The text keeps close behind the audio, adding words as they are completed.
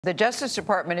The Justice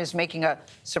Department is making a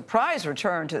surprise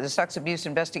return to the sex abuse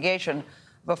investigation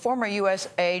of a former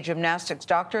USA gymnastics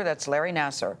doctor. That's Larry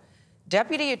Nassar.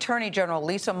 Deputy Attorney General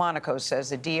Lisa Monaco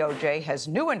says the DOJ has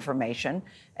new information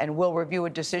and will review a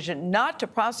decision not to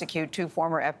prosecute two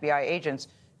former FBI agents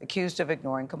accused of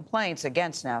ignoring complaints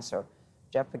against Nassar.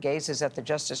 Jeff Pegues is at the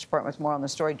Justice Department with more on the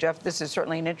story. Jeff, this is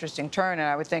certainly an interesting turn, and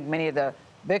I would think many of the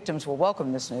victims will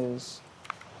welcome this news.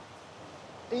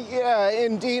 Yeah,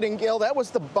 indeed. And Gayle, that was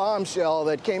the bombshell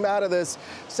that came out of this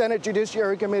Senate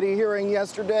Judiciary Committee hearing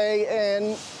yesterday.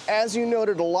 And as you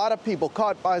noted, a lot of people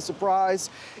caught by surprise,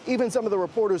 even some of the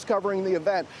reporters covering the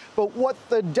event. But what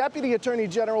the Deputy Attorney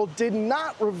General did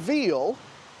not reveal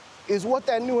is what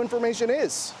that new information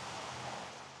is.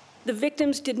 The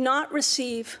victims did not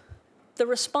receive the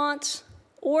response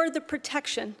or the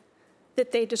protection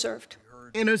that they deserved.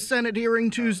 In a Senate hearing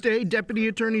Tuesday, Deputy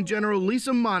Attorney General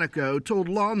Lisa Monaco told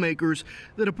lawmakers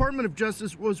the Department of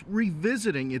Justice was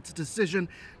revisiting its decision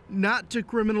not to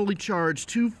criminally charge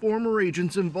two former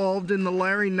agents involved in the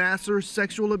Larry Nassar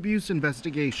sexual abuse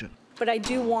investigation. But I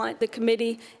do want the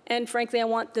committee, and frankly, I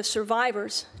want the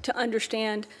survivors to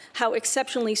understand how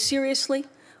exceptionally seriously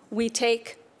we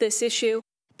take this issue.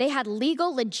 They had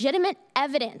legal, legitimate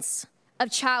evidence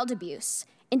of child abuse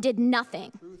and did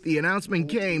nothing. The announcement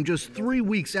came just 3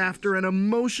 weeks after an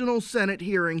emotional Senate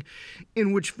hearing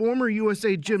in which former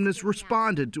USA gymnasts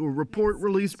responded to a report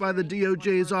released by the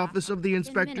DOJ'S Office of the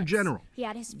Inspector General.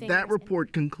 That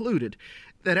report concluded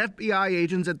that FBI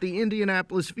agents at the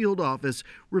Indianapolis field office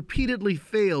repeatedly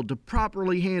failed to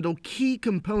properly handle key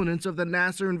components of the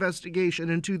Nassar investigation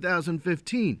in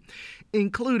 2015,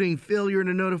 including failure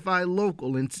to notify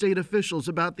local and state officials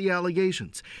about the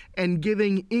allegations and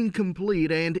giving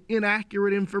incomplete and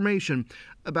inaccurate information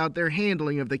about their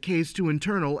handling of the case to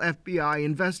internal FBI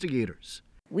investigators.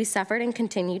 We suffered and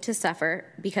continue to suffer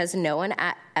because no one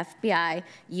at FBI,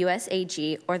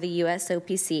 USAG, or the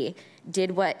USOPC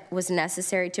did what was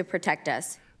necessary to protect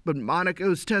us. But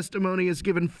Monaco's testimony has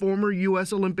given former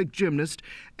U.S. Olympic gymnast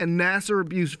and Nassar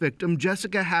abuse victim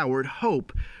Jessica Howard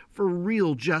hope for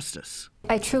real justice.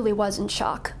 I truly was in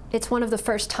shock. It's one of the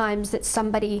first times that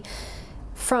somebody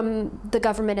from the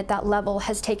government at that level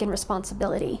has taken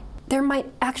responsibility. There might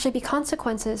actually be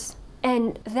consequences.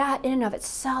 And that in and of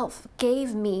itself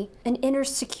gave me an inner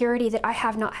security that I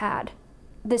have not had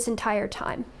this entire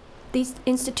time. These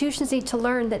institutions need to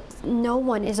learn that no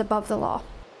one is above the law.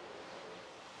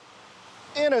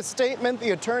 In a statement, the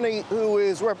attorney who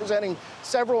is representing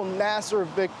several Nassar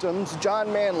victims,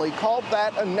 John Manley, called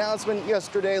that announcement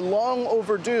yesterday long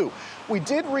overdue. We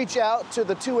did reach out to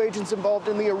the two agents involved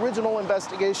in the original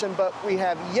investigation, but we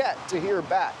have yet to hear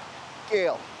back.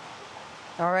 Gayle.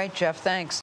 All right, Jeff, thanks.